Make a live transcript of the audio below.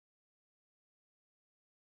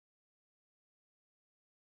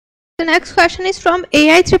So next question is from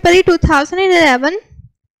AIEEE 2011.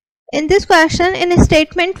 In this question, in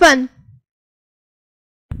statement 1,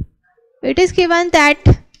 it is given that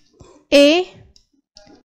A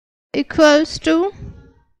equals to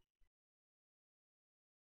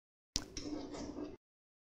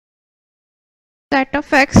set of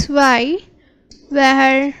xy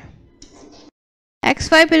where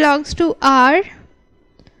xy belongs to R,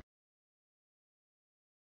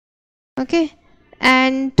 okay,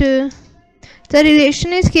 and the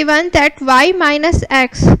relation is given that y minus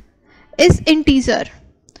x is integer,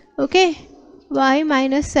 okay, y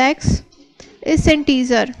minus x is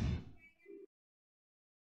integer,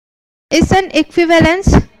 is an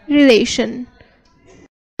equivalence relation.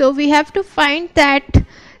 So we have to find that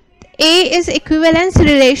A is equivalence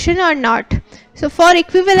relation or not. So for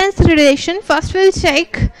equivalence relation, first we'll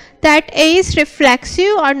check that A is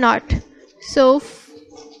reflexive or not. So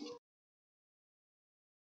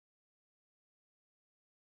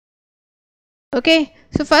okay,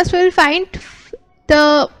 so first we'll find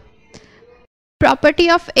the property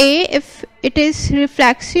of A if it is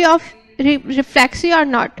reflexive or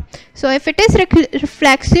not. So if it is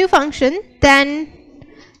reflexive function, then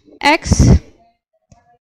x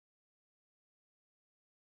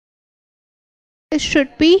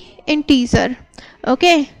should be integer,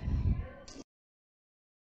 okay.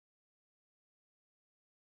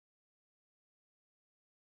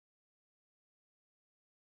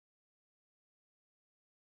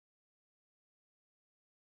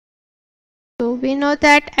 So we know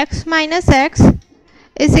that x minus x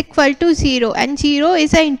is equal to 0 and 0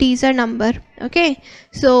 is an integer number, okay.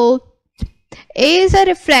 So A is a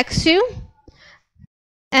reflexive,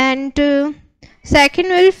 and second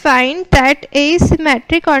we'll find that A is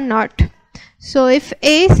symmetric or not. So if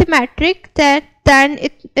A is symmetric, then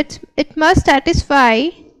it must satisfy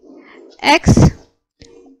x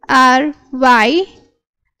r y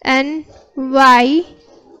and y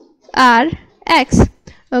r x,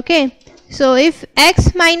 okay. So if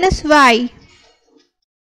x minus y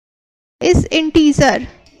is integer,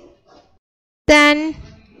 then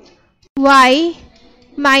y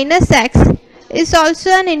minus x is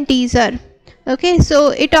also an integer, okay.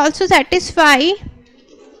 So it also satisfies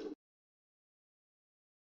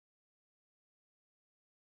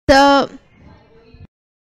the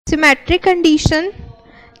symmetric condition.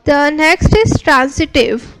 The next is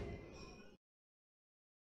transitive.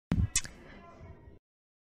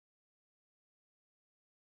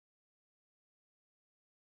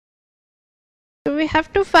 So we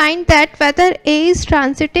have to find that whether A is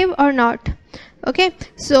transitive or not, okay.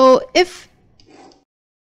 So if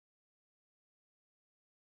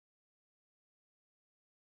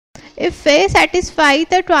A satisfies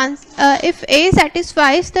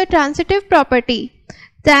the transitive property,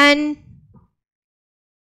 then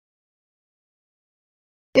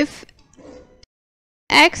if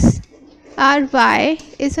x r y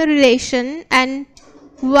is a relation and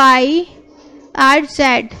y r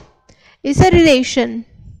z is a relation,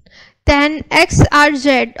 then x r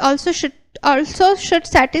z also should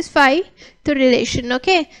satisfy the relation,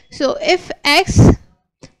 okay. So if x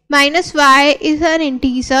minus y is an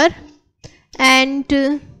integer and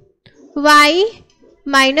y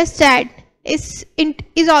minus z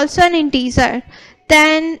is also an integer,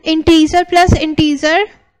 then integer plus integer,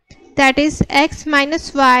 that is x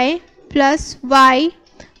minus y plus y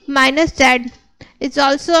minus z, is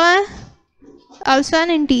also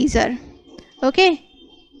an integer, okay.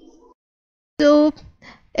 So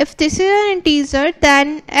if this is an integer,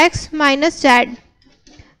 then x minus z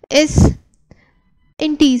is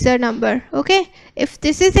integer number, okay. If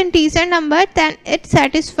this is integer number, then it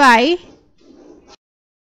satisfy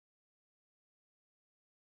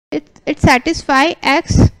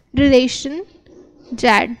x relation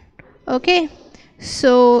z, okay.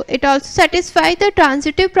 So it also satisfies the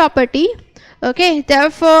transitive property, okay.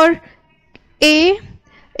 Therefore A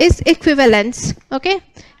is equivalence, okay.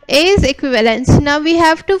 A is equivalence. Now we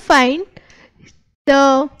have to find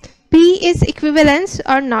the B is equivalence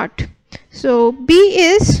or not. So B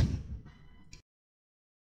is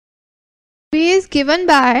given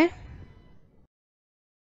by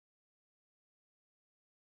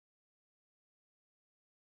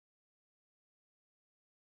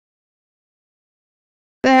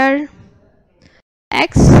where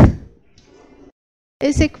x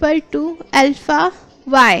is equal to alpha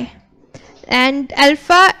y and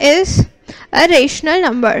alpha is a rational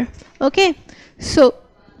number, okay. So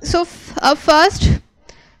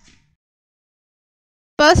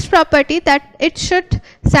first property that it should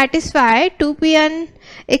satisfy to be an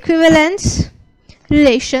equivalence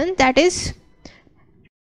relation, that is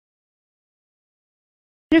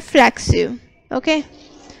reflexive. Okay,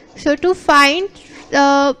 so to find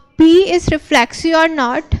B is reflexive or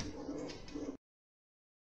not,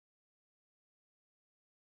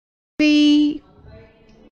 we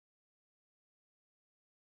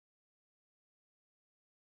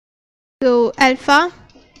so alpha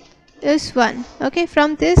is 1. Okay,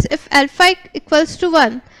 from this, if alpha equals to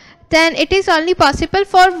 1, then it is only possible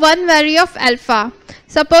for one value of alpha.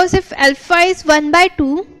 Suppose if alpha is 1 by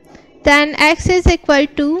 2, then x is equal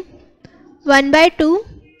to 1 by 2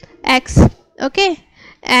 x. Okay,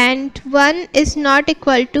 and 1 is not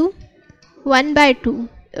equal to 1 by 2.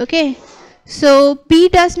 Okay, so B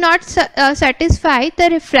does not satisfy the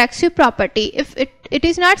reflexive property. If it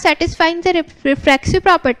is not satisfying the reflexive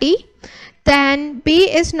property, then B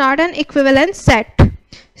is not an equivalence set.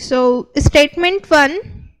 So statement 1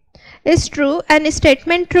 is true and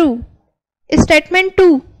statement 2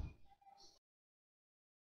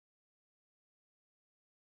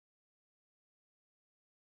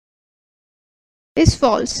 is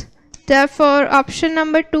false. Therefore option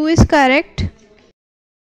number 2 is correct.